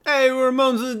Hi, we're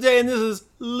Ramones of the Day, and this is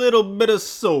Little Bit of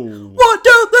Soul. 1,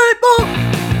 2, 3,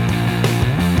 4.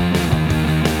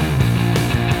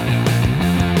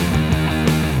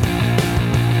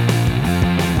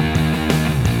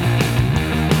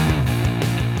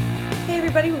 Hey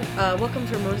everybody, welcome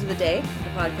to Ramones of the Day, the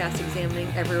podcast examining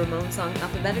every Ramones song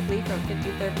alphabetically from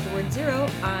 53rd to the word zero.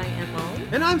 I am Molly.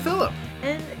 And I'm Philip.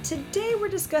 And today we're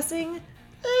discussing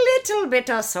Little Bit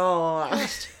of Soul.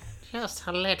 Just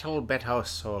a little bit of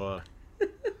soul.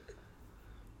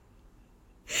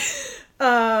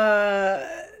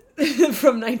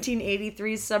 From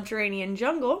 1983's Subterranean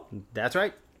Jungle, That's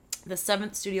right. the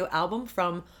 7th studio album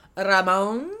from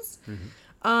Ramones.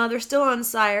 They're still on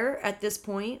Sire at this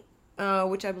point,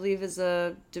 which I believe is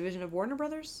a division of Warner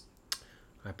Brothers.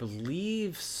 I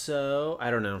believe so.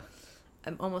 I don't know.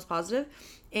 I'm almost positive.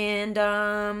 And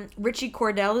Richie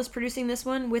Cordell is producing this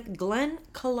one with Glenn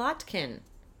Kolotkin.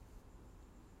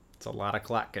 It's a lot of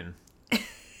clacking.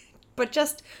 But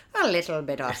just a little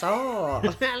bit of soul.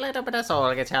 A little bit of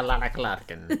soul gets a lot of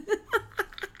clacking.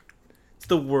 It's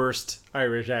the worst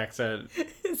Irish accent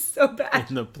It's so bad.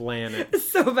 in the planet.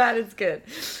 It's so bad it's good.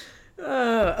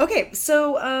 Okay,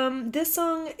 so this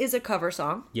song is a cover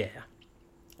song. Yeah.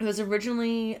 It was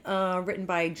originally written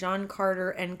by John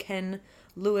Carter and Ken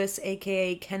Lewis,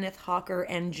 a.k.a. Kenneth Hawker,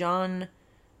 and John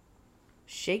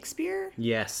Shakespeare?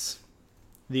 Yes.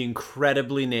 The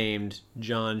incredibly named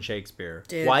John Shakespeare.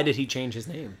 Dude. Why did he change his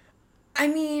name? I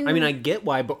mean, I get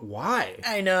why, but why?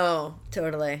 I know,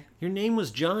 totally. Your name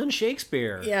was John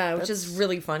Shakespeare. Yeah, which is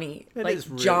really funny. That Like, is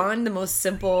really- John, the most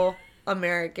simple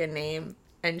American name,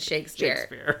 and Shakespeare.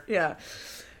 Shakespeare. Yeah.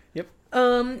 Yep.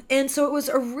 And so it was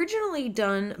originally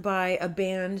done by a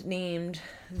band named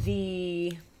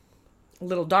the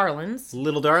Little Darlings.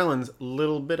 Little Darlings,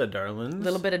 little bit of Darlings.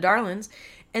 Little Bit of Darlings.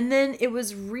 And then it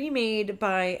was remade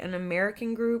by an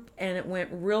American group, and it went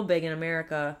real big in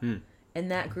America. And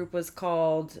that group was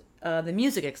called The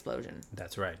Music Explosion.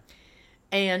 That's right.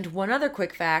 And one other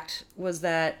quick fact was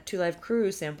that Two Live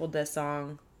Crew sampled this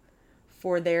song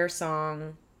for their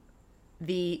song,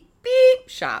 The Beep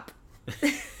Shop.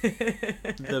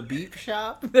 The Beep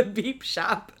Shop? The Beep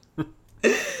Shop.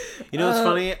 You know what's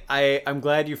funny? I'm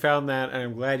glad you found that, and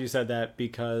I'm glad you said that,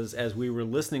 because as we were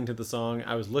listening to the song,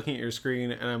 I was looking at your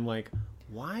screen, and I'm like,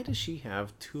 why does she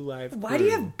have Two Live Crew? Why do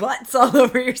you have butts all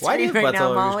over your Why do you screen have right butts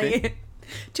now, all over your Molly?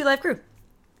 Two Live Crew.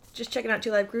 Just checking out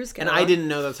Two Live Crew's And catalog. I didn't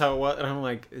know that's how it was, and I'm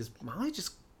like, is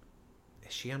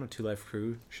she on a Two Live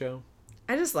Crew show?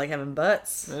 I just like having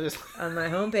butts I just on my I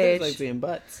homepage. just like seeing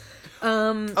butts.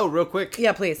 Oh, real quick.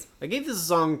 Yeah, please. I gave this a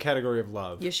song category of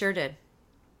love. You sure did.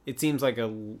 It seems like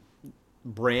a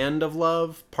brand of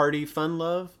love, party fun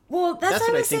love. Well, that's what I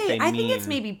what I was think saying. they I think it's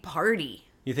mean. maybe party.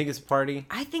 You think it's a party?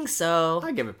 I think so.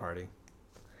 I give it party.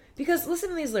 Because listen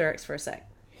to these lyrics for a sec.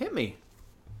 Hit me.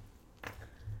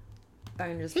 I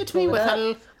can just Hit pull me it with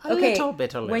up. a little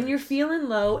bit of When lyrics. you're feeling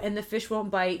low and the fish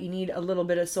won't bite, you need a little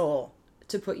bit of soul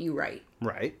to put you right.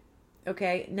 Right.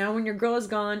 Okay? Now when your girl is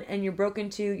gone and you're broken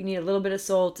too, you need a little bit of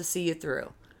soul to see you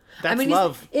through. That's he's-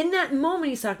 love. In that moment,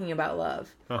 he's talking about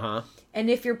love. Uh-huh. And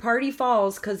if your party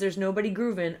falls because there's nobody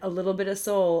grooving, a little bit of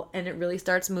soul and it really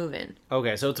starts moving.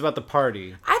 Okay, so it's about the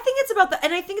party. I think it's about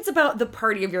and I think it's about the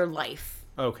party of your life,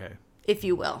 Okay. if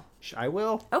you will. I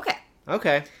will. Okay.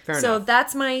 Okay, fair So enough.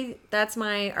 that's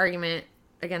my argument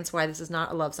against why this is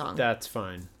not a love song. That's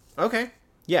fine. Okay.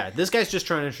 Yeah, this guy's just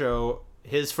trying to show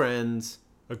his friends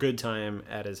a good time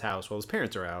at his house while his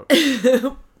parents are out.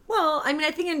 Well, I mean,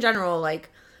 I think in general,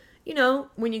 like, you know,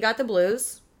 when you got the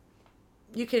blues,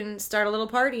 you can start a little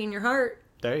party in your heart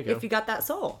There you go. if you got that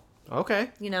soul, Okay.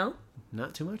 you know?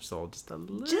 Not too much soul, just a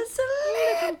little. Just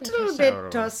a little bit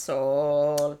of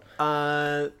soul.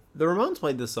 The Ramones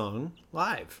played this song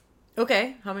live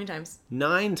Okay, how many times?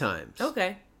 9 times.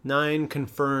 Okay. 9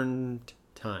 confirmed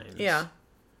times. Yeah.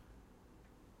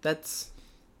 That's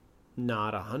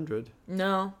not 100.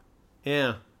 No.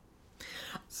 Yeah.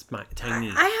 It's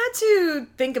tiny. I had to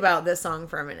think about this song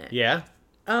for a minute. Yeah?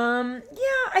 Yeah,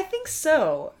 I think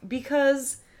so.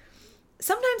 Because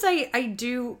sometimes I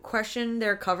do question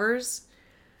their covers.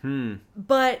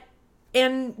 But,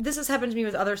 and this has happened to me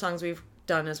with other songs we've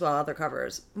done as well, other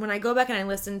covers. When I go back and I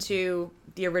listen to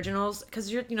the originals, because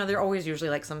they're always usually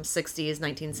like some 60s,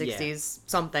 1960s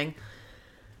something,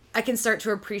 I can start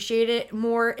to appreciate it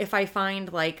more if I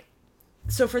find like,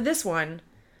 so for this one,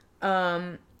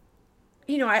 I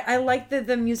like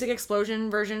the Music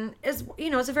Explosion version. Is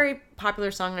it's a very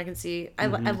popular song, and I can see I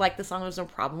like the song. There's no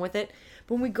problem with it.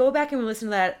 But when we go back and we listen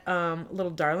to that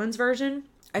Little Darlings version,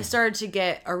 I started to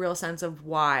get a real sense of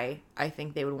why I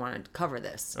think they would want to cover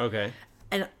this. Okay.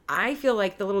 And I feel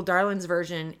like the Little Darlings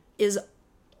version is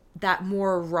that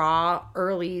more raw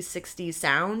early 60s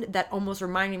sound that almost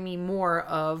reminded me more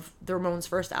of the Ramones'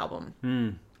 first album.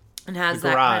 And has The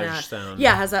that garage kind of sound.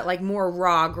 Yeah, has that like more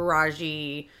raw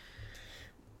garagey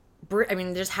I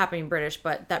mean, just happening British,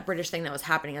 but that British thing that was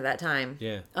happening at that time.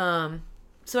 Yeah.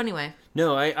 So anyway,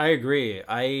 No, I agree.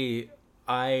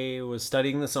 I was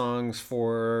studying the songs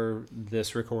for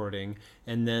this recording,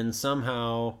 and then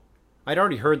somehow I'd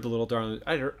already heard the Little Darling.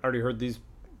 I'd already heard these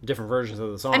different versions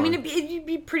of the song. I mean, it'd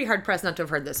be pretty hard pressed not to have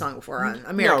heard this song before on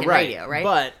American radio,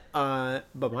 right?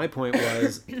 But my point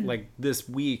was, like, this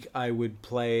week I would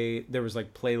play. There was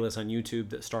like playlists on YouTube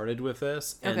that started with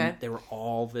this, and Okay. they were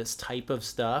all this type of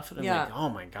stuff. And I'm Yeah. like, oh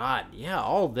my god, yeah,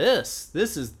 all this.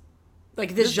 This is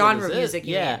Like this is what genre is of it. music,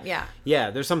 you Yeah. mean. Yeah. Yeah,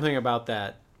 there's something about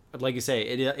that. Like you say,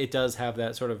 it does have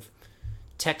that sort of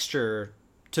texture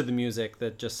to the music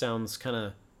that just sounds kind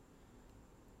of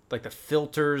like the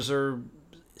filters are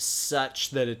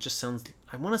such that it just sounds.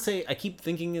 I want to say, I keep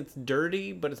thinking it's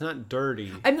dirty, but it's not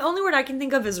dirty. I mean, the only word I can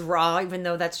think of is raw, even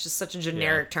though that's just such a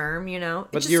generic term, you know.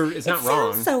 But it's not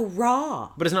wrong. Sounds so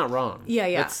raw. But it's not wrong.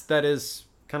 Yeah. That is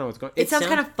kind of what's going. It sounds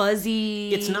kind of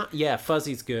fuzzy. It's not. Yeah,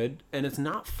 fuzzy's good, and it's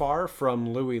not far from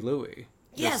Louie Louie.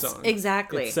 this Yes, song.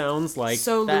 exactly. It sounds like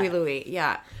so that. Louie Louie,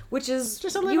 yeah. Which is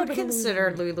Just a little you would bit of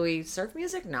consider Louie Louie surf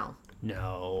music? No,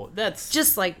 No, that's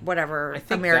just like whatever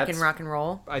think American that's- rock and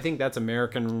roll. I think that's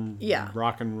American Yeah.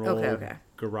 rock and roll Okay.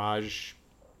 garage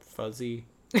fuzzy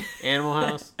Animal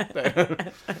House.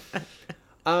 I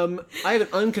have an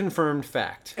unconfirmed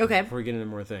fact. Okay. Before we get into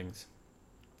more things.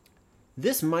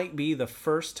 This might be the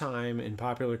first time in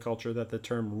popular culture that the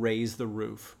term raise the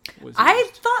roof was used. I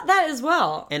thought that as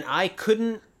well. And I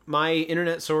couldn't, my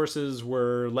internet sources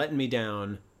were letting me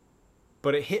down,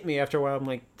 but it hit me after a while. I'm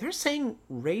like, they're saying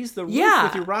raise the roof Yeah.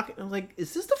 with your rock. I'm like,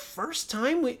 is this the first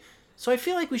time we... So I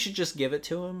feel like we should just give it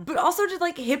to him. But also, just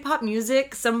like hip hop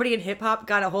music, somebody in hip hop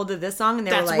got a hold of this song and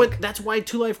they were like, That's why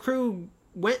Two Life Crew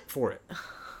went for it.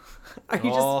 "Are you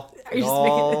All- just making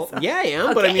all- this up?" Yeah, I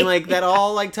am. But I Okay. mean, like, that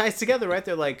all like ties together, right?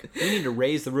 They're like, we need to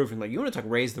raise the roof. And like, you want to talk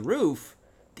raise the roof?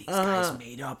 These guys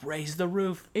made up raise the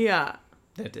roof. Yeah.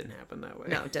 That didn't happen that way.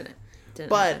 No, it didn't. But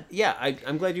happen. yeah,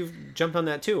 I'm glad you've jumped on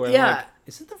that too. Where I'm Yeah. like,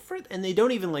 is it the first? And they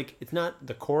don't even like. It's not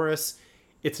the chorus.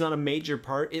 It's not a major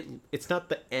part. It's not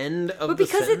the end of But the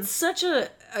because sentence. it's such a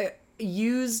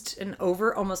used and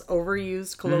almost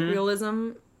overused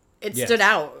colloquialism, it Yes. stood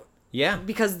out Yeah.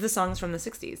 because the song's from the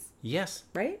 60s, Yes.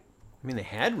 right? I mean, they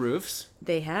had roofs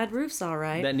They had roofs, all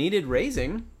right. that needed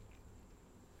raising.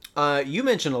 You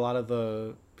mentioned a lot of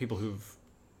the people who've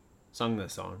sung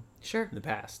this song Sure. in the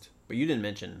past, but you didn't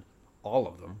mention all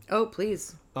of them. Oh,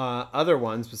 please. Other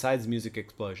ones besides Music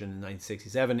Explosion in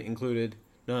 1967 included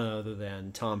none other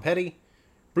than Tom Petty,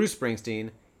 Bruce Springsteen,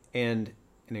 and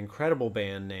an incredible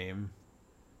band name,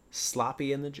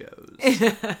 Sloppy and the Joes.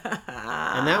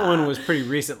 And that one was pretty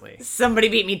recently. Somebody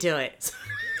beat me to it.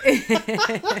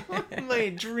 My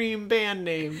dream band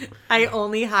name. I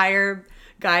only hire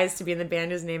guys to be in the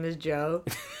band whose name is Joe,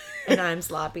 and I'm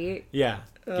Sloppy. Yeah.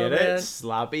 Get it? man.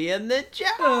 Sloppy and the Joes.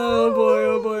 Oh boy,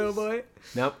 oh boy, oh boy.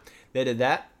 Nope. They did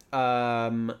that.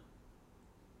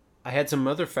 I had some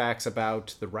other facts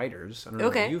about the writers. I don't know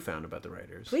Okay. what you found about the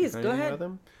writers. Please, You found go anything ahead. about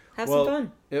them? Have some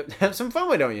fun. Have some fun,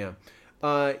 why don't you?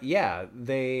 Yeah,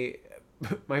 they...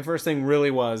 My first thing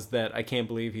really was that I can't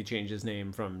believe he changed his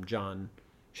name from John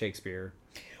Shakespeare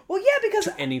Well, yeah, because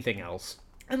to anything else.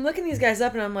 I'm looking these guys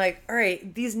up and I'm like, all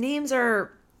right, these names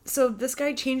are... So this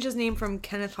guy changed his name from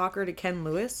Kenneth Hawker to Ken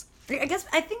Lewis. I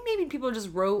think maybe people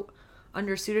just wrote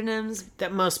under pseudonyms.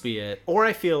 That must be it. Or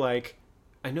I feel like...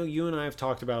 I know you and I have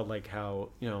talked about like how,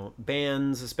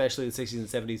 bands, especially the 60s and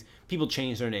 70s, people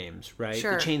change their names, right?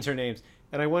 Sure. They change their names.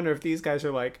 And I wonder if these guys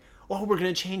are like, oh, we're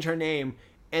going to change our name.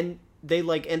 And they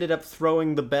like ended up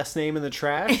throwing the best name in the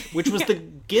trash, which was the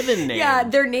given name. Yeah,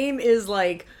 their name is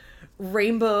like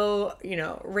Rainbow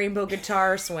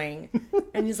Guitar Swing.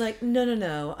 And he's like,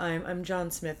 no, I'm John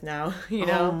Smith now,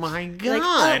 Oh my Like,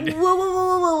 God.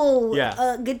 whoa.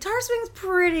 Yeah. Guitar Swing's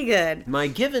pretty good. My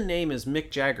given name is Mick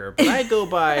Jagger, but I go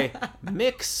by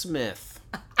Mick Smith.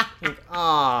 Like,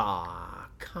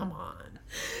 come on.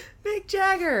 Mick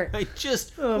Jagger. I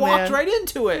just Oh, walked man. right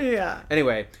into it. Yeah.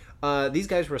 Anyway, these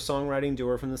guys were a songwriting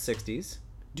duo from the 60s.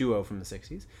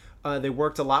 They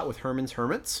worked a lot with Herman's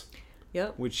Hermits,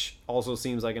 Yep. which also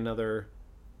seems like another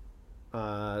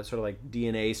sort of like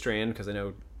DNA strand, because I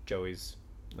know Joey's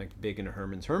like big into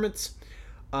Herman's Hermits.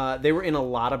 They were in a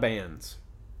lot of bands.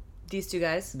 These two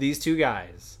guys, These two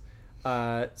guys.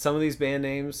 Some of these band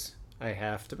names I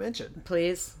have to mention.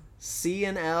 please.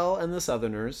 C&L and the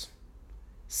Southerners,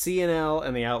 C&L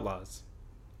and the Outlaws,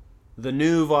 the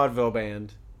New Vaudeville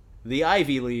Band, The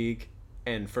Ivy League,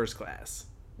 and First Class.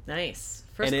 Nice.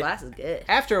 First And Class is good.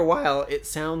 After a while, it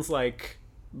sounds like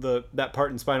that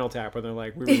part in Spinal Tap where they're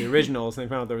like, we were the originals, and they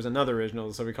found out there was another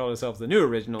original, so we called ourselves the New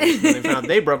Originals. And they found out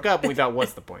they broke up, and we thought,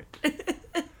 what's the point?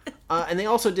 And they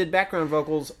also did background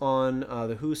vocals on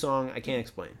the Who song, I Can't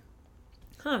Explain.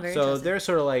 Huh, very So interesting. they're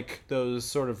sort of like those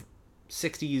sort of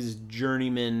 60s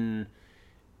journeyman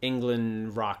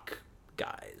England rock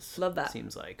guys. Love that.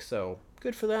 Seems like. So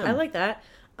good for them. I like that.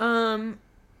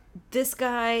 This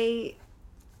guy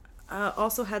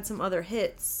also had some other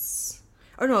hits.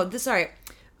 Oh no, sorry.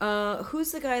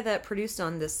 Who's the guy that produced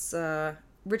on this?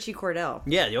 Richie Cordell.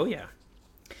 Yeah, oh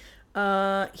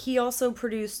yeah. He also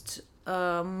produced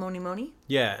Moni Moni.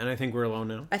 Yeah, and I Think We're Alone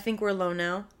Now. I Think We're Alone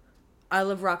Now. I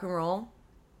Love Rock and Roll.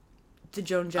 The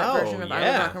Joan Jett Oh, version of I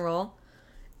yeah. Love Rock and Roll.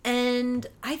 And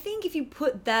I think if you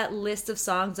put that list of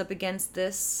songs up against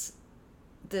this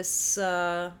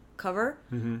cover,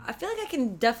 I feel like I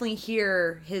can definitely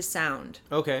hear his sound.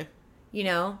 Okay. You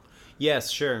know?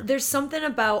 Yes, sure. There's something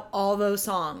about all those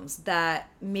songs that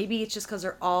maybe it's just because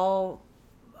they're all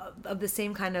of the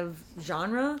same kind of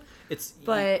genre.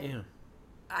 But- yeah.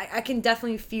 I can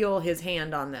definitely feel his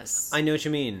hand on this. I know what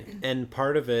you mean. And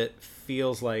part of it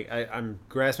feels like I'm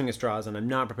grasping at straws and I'm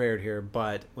not prepared here,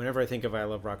 but whenever I think of I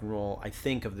Love Rock and Roll, I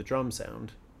think of the drum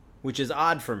sound, which is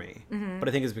odd for me. But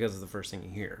I think it's because it's the first thing you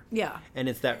hear. Yeah. And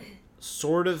it's that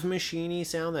sort of machiney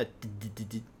sound,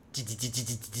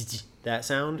 that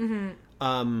sound.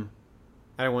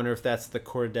 I wonder if that's the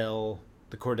Cordell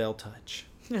touch.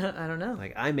 I don't know.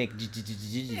 Like, I make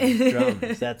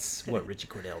drums. That's what Richie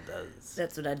Cordell does.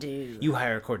 That's what I do. You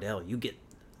hire Cordell, you get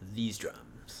these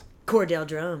drums. Cordell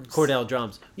drums. Cordell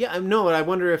drums. Yeah, I know, but I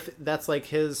wonder if that's like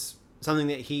something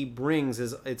that he brings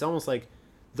is, it's almost like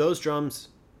those drums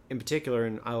in particular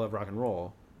in I Love Rock and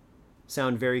Roll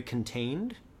sound very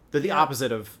contained. They're the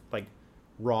opposite of like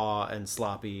raw and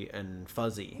sloppy and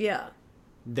fuzzy. Yeah.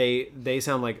 They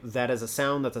sound like that is a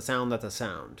sound, that's a sound, that's a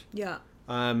sound. Yeah.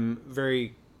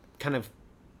 Very kind of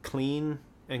clean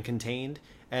and contained,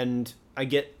 and I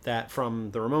get that from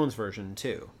the Ramones version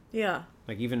too. Yeah.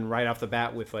 Like even right off the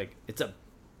bat with like it's a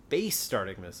bass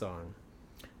starting this song.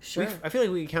 Sure. I feel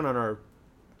like we can count on our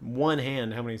one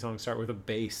hand how many songs start with a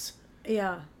bass,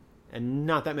 Yeah. and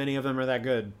not that many of them are that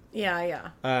good. Yeah, yeah.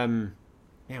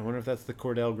 Yeah, I wonder if that's the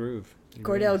Cordell groove.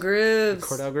 Cordell grooves.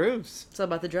 Cordell grooves. It's all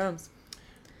about the drums.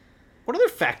 What other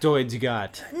factoids you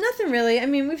got? Nothing really. I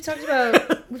mean, we've talked about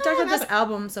this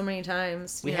album so many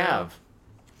times. We you know? have.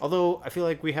 Although I feel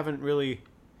like we haven't really,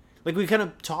 like, we kind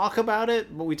of talk about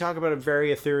it, but we talk about it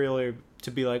very ethereally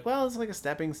to be like, well, it's like a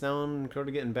stepping stone, sort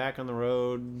of getting back on the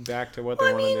road, back to what they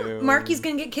Well, I want to mean, do. Marky's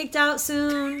gonna get kicked out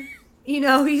soon. You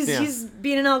know, he's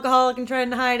being an alcoholic and trying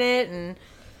to hide it, and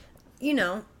you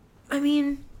know, I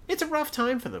mean, It's a rough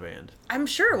time for the band. I'm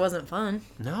sure it wasn't fun.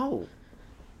 No.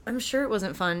 I'm sure it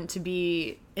wasn't fun to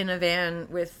be in a van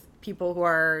with people who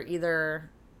are either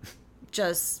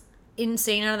just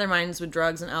insane out of their minds with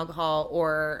drugs and alcohol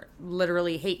or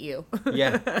literally hate you.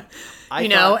 Yeah. You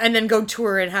know, and then go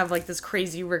tour and have like this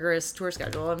crazy rigorous tour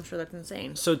schedule. I'm sure that's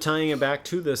insane. So tying it back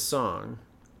to this song,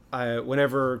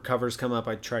 whenever covers come up,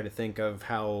 I try to think of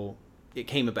how it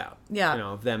came about. Yeah. You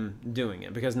know, of them doing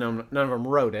it, because none of them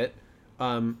wrote it.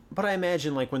 But I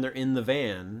imagine like when they're in the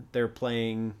van, they're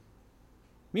playing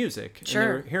music. Sure.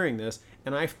 And they're hearing this.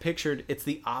 And I've pictured it's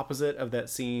the opposite of that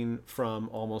scene from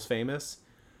Almost Famous,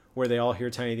 where they all hear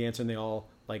Tiny Dancer and they all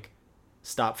like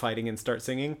stop fighting and start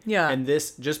singing. Yeah. And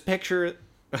this, just picture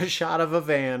a shot of a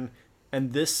van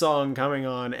and this song coming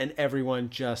on and everyone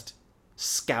just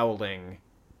scowling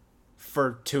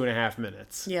for 2.5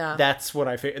 minutes. Yeah. That's what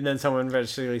I feel. And then someone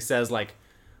eventually says like,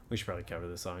 we should probably cover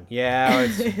this song. Yeah.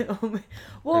 It's,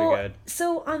 Well, good.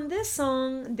 so on this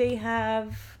song, they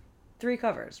have 3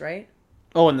 covers, right?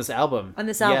 oh, on this album. On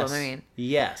this album, Yes. I mean.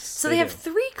 Yes. So they have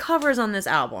do. 3 covers on this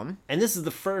album. And this is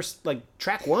the first, like,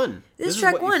 track 1. This is is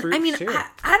track what you 1. I mean, first hear.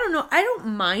 I don't know. I don't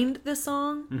mind this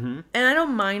song. And I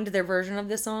don't mind their version of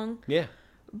this song. Yeah.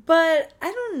 But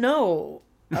I don't know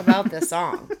about this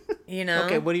song. You know?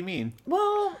 Okay, what do you mean?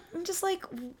 Well, I'm just like,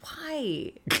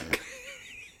 why?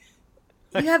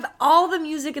 You have all the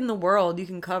music in the world you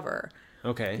can cover.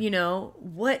 Okay. You know,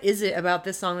 what is it about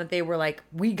this song that they were like,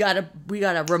 we gotta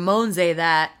Ramones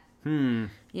that?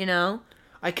 You know?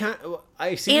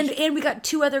 I see. And we got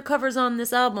 2 other covers on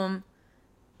this album,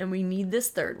 and we need this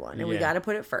 3rd one, and we Yeah. gotta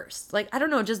put it first. Like, I don't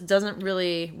know, it just doesn't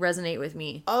really resonate with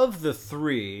me. Of the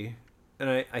 3, and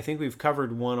I think we've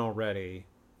covered one already.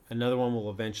 Another one will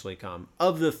eventually come.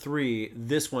 Of the 3,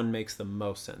 this one makes the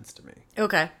most sense to me.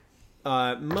 Okay.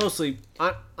 Mostly,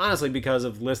 honestly, because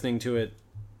of listening to it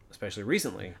especially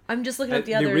recently. I'm just looking at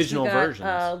the the others. original We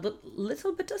got, versions.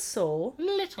 Little Bit of Soul.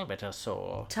 Little bit of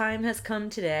soul. Time Has Come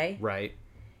Today. Right.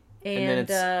 And then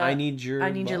it's I Need Your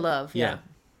Your Love. Yeah.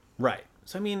 Right.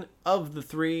 So, I mean, of the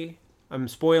three, I'm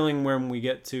spoiling when we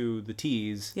get to the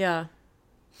T's. Yeah.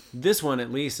 This one,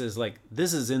 at least, is like,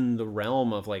 this is in the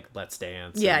realm of, like, Let's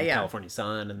Dance and California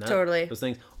Sun and that, Totally. those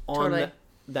things. On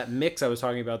that mix I was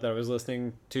talking about that I was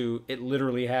listening to, it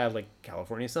literally had, like,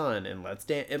 California Sun and Let's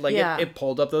Dance. It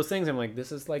pulled up those things. I'm like,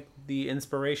 this is, like, the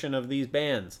inspiration of these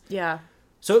bands. Yeah.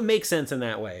 So it makes sense in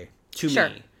that way to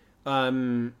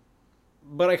me.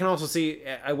 But I can also see,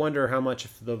 I wonder how much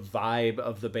of the vibe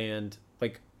of the band,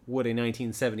 like, would a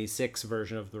 1976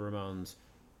 version of the Ramones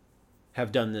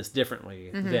have done this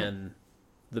differently than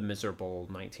the miserable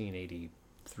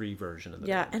 1983 version of the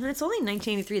band. And it's only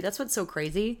 1983. That's what's so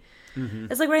crazy.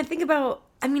 It's like when I think about,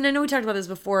 I mean, I know we talked about this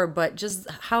before, but just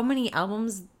how many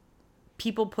albums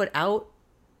people put out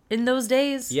in those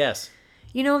days. Yes.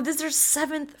 You know, this is their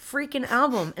 7th freaking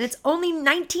album, and it's only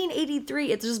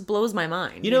 1983. It just blows my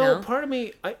mind. You know, part of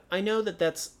me, I know that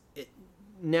that's...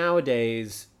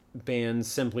 Nowadays, bands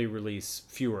simply release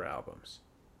fewer albums.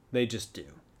 They just do.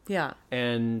 Yeah.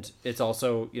 And it's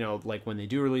also, you know, like when they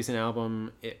do release an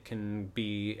album, it can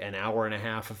be an hour and a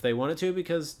half if they want it to,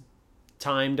 because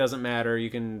time doesn't matter. You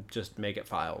can just make it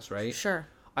files, right? Sure.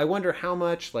 I wonder how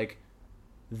much, like,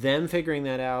 them figuring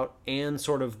that out and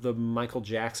sort of the Michael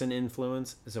Jackson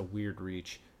influence is a weird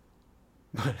reach.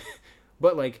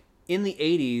 But like, in the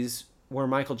 80s, where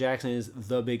Michael Jackson is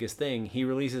the biggest thing, he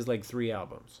releases, like, 3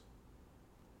 albums.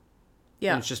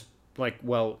 Yeah. And it's just like,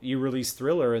 well, you release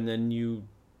Thriller and then you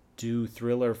do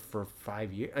Thriller for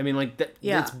 5 years. I mean, like,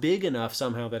 that's big enough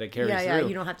somehow that it carries through. Yeah,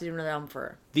 you don't have to do another album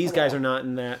for... These guys are not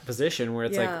in that position where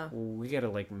it's like, we gotta,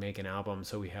 like, make an album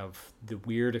so we have the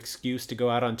weird excuse to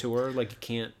go out on tour. Like, you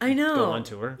can't go on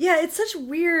tour. Yeah, it's such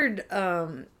weird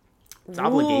rules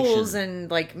obligation.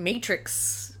 And, like,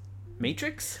 matrix.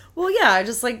 Matrix? Well, yeah,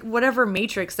 just, like, whatever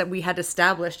matrix that we had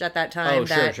established at that time.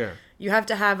 Sure. You have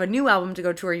to have a new album to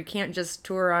go tour. You can't just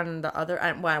tour on the other...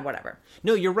 Well, whatever.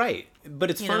 No, you're right. But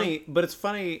it's funny. But it's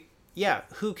funny. Yeah,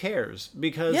 who cares?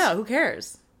 Because... Yeah, who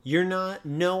cares? You're not...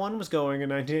 No one was going in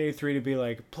 1983 to be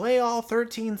like, play all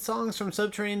 13 songs from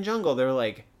Subterranean Jungle. They were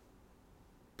like,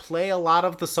 play a lot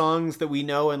of the songs that we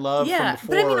know and love from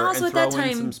before, but I mean, also and at throw that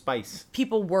time, in some spice.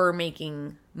 People were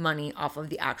making money off of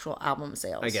the actual album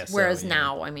sales. I guess Whereas so,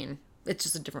 now, I mean... It's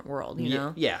just a different world, you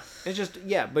know? Yeah. It's just,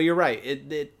 but you're right.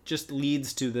 It just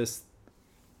leads to this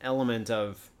element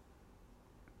of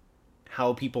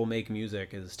how people make music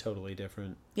is totally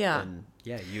different. Yeah. And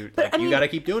you mean, got to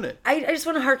keep doing it. I just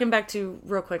want to harken back to,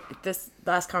 real quick, this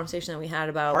last conversation that we had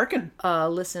about...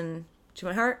 Listen to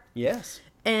My Heart. Yes.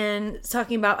 And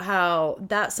talking about how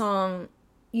that song,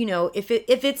 you know, if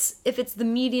it's the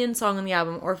median song on the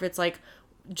album, or if it's like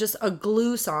just a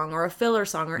glue song or a filler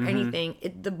song or anything,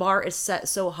 the bar is set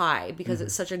so high because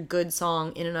it's such a good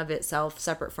song in and of itself,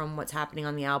 separate from what's happening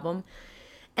on the album.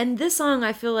 And this song,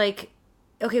 I feel like,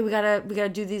 okay, we gotta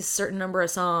do these certain number of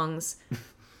songs.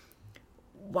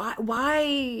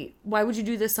 Why would you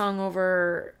do this song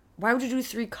over? Why would you do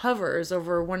 3 covers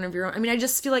over one of your own? I mean, I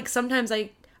just feel like sometimes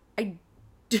I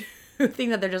do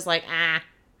think that they're just like,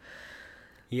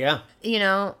 Yeah. You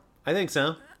know. I think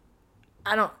so.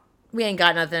 We ain't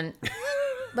got nothing.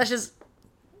 Let's just...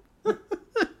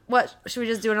 What? Should we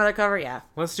just do another cover? Yeah.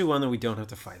 Let's do one that we don't have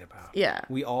to fight about. Yeah.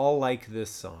 We all like this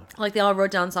song. Like, they all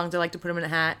wrote down songs they like to put them in a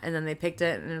hat, and then they picked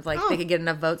it, and if, like, they could get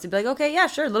enough votes, they'd be like, okay, yeah,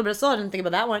 sure, A Little Bit of Soul. I didn't think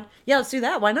about that one. Yeah, let's do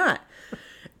that. Why not?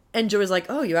 And Joey's like,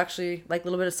 oh, you actually like A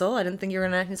Little Bit of Soul? I didn't think you were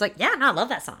gonna... He's like, yeah, no, I love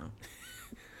that song.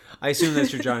 I assume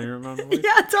that's your Johnny Ramone voice?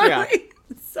 Yeah, totally. Yeah.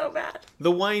 It's so bad.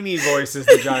 The whiny voice is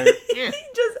the Johnny...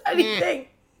 Just anything.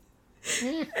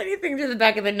 Anything to the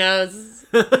back of the nose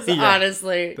is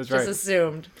honestly just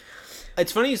assumed.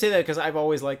 It's funny you say that because I've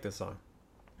always liked this song.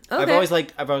 Okay. I've always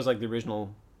liked the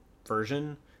original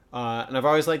version, and I've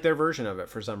always liked their version of it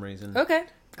for some reason. Okay,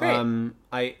 great.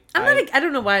 I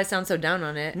don't know why I sound so down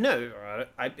on it. No,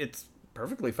 it's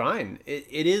perfectly fine.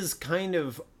 It is kind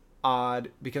of odd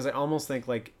because I almost think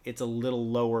like it's a little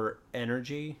lower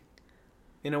energy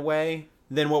in a way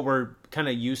than what we're kind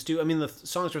of used to. I mean, the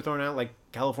songs we're throwing out, like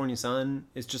California Sun,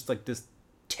 is just like this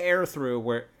tear through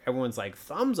where everyone's like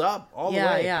thumbs up all the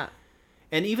way. Yeah.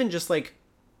 And even just like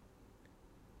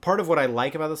part of what I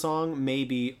like about the song may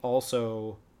be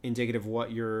also indicative of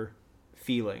what you're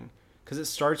feeling, because it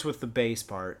starts with the bass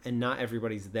part and not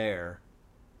everybody's there,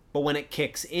 but when it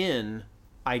kicks in,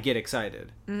 I get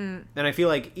excited. And I feel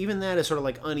like even that is sort of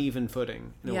like uneven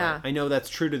footing in a way. I know that's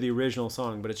true to the original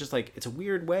song, but it's just like it's a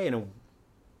weird way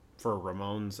for a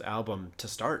Ramones album to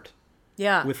start.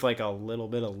 Yeah. with like a little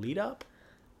bit of lead up.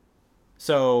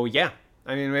 So yeah,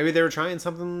 I mean, maybe they were trying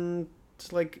something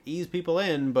to like ease people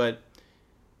in, but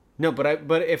no. But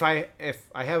if I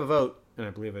have a vote, and I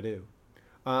believe I do,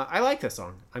 I like this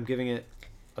song. I'm giving it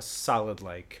a solid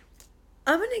like.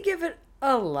 I'm going to give it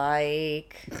a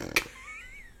like.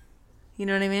 You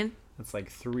know what I mean? It's like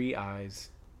 3 eyes.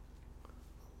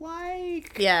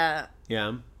 Like. Yeah.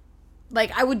 Yeah.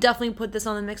 Like, I would definitely put this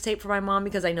on the mixtape for my mom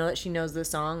because I know that she knows this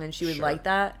song and she would Sure. like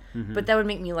that. But that would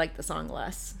make me like the song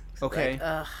less. Okay. Like,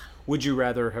 ugh. Would you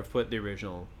rather have put the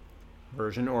original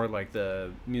version or like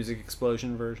the Music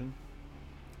Explosion version?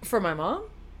 For my mom?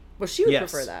 Well, she would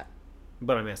Yes. prefer that.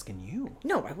 But I'm asking you.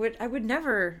 No, I would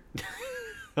never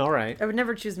All right. I would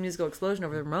never choose Musical Explosion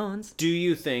over the Ramones. Do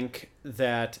you think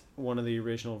that one of the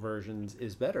original versions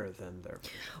is better than their?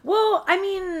 Well, I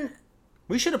mean,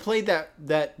 We should have played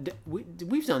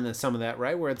we've done some of that,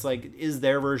 right? Where it's like, is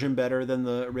their version better than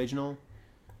the original?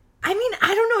 I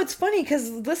don't know. It's funny because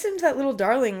listening to that Little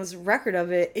Darlings record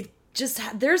of it, it just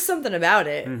there's something about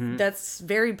it that's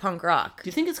very punk rock. Do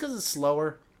you think it's because it's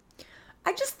slower?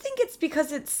 I just think it's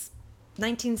because it's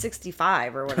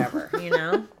 1965 or whatever, you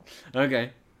know.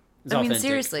 Okay. It's I mean, authentic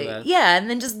seriously, for that. yeah. And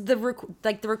then just the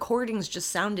recordings just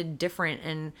sounded different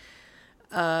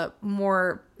and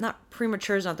more not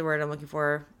premature is not the word I'm looking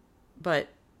for, but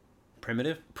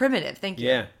Primitive? primitive. Thank you.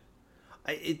 Yeah.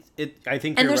 I think And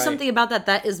you're there's right. something about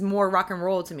that is more rock and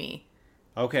roll to me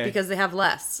Okay. because they have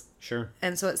less, Sure.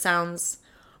 and so it sounds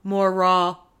more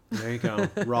raw. There you go.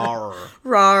 Raw.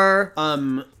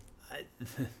 Rawr.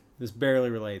 This barely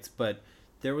relates, but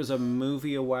there was a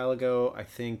movie a while ago, I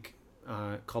think,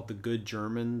 called The Good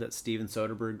German that Steven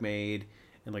Soderbergh made,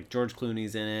 and like George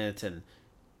Clooney's in it, and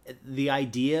the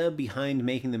idea behind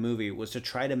making the movie was to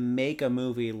try to make a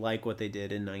movie like what they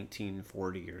did in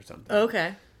 1940 or something.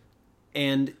 Okay.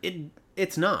 And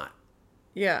it's not.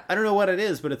 Yeah. I don't know what it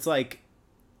is, but it's like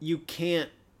you can't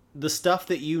the stuff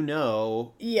that you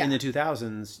know Yeah. in the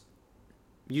 2000s,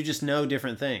 you just know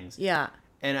different things. Yeah.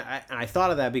 And I thought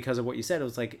of that because of what you said. It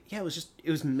was like, yeah, it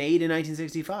was made in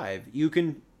 1965. You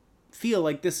can feel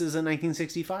like this is a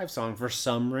 1965 song for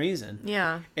some reason.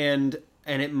 Yeah. And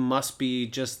it must be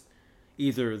just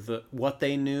either what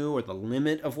they knew or the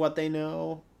limit of what they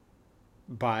know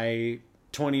by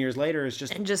 20 years later is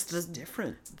just And just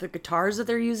different. the guitars that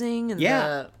they're using and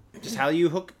Yeah. Just how you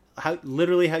hook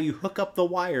up the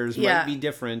wires Yeah. might be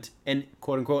different and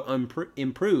quote unquote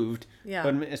improved. Yeah.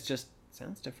 But it's just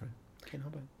sounds different. Can't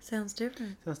help it. sounds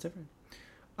different. Sounds different.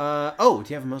 Do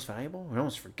you have a most valuable? I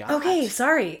almost forgot. Okay,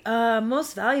 sorry.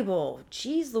 Most valuable.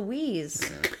 Jeez Louise.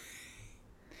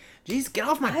 Jeez, get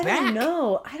off my I back. don't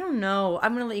know.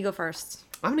 I'm gonna let you go first.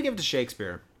 I'm gonna give it to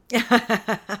Shakespeare.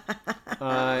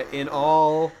 In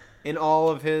all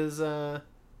of his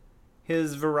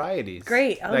varieties.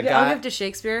 Great. I'll give it to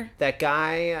Shakespeare. That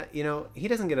guy, he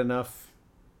doesn't get enough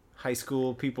high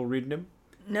school people reading him.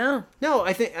 No. No,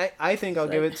 I think I'll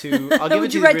give it to What the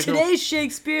would you write original. today,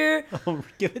 Shakespeare? I'll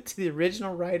give it to the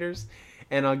original writers,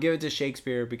 and I'll give it to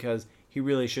Shakespeare because he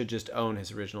really should just own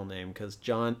his original name. Because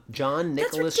John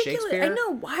That's Nicholas ridiculous. Shakespeare. I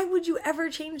know. Why would you ever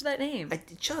change that name?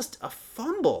 Just a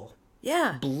fumble.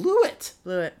 Yeah. Blew it.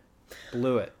 Blew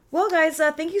it. Well, guys,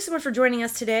 thank you so much for joining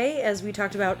us today as we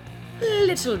talked about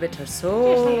Little Bitter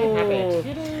Soul.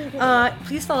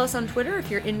 Please follow us on Twitter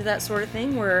if you're into that sort of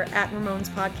thing. We're at Ramones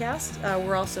Podcast.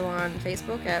 We're also on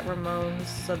Facebook at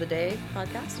Ramones of the Day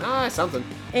Podcast. Something.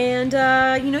 And,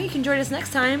 you can join us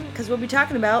next time because we'll be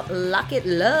talking about Lock It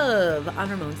Love on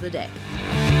Ramones of the Day.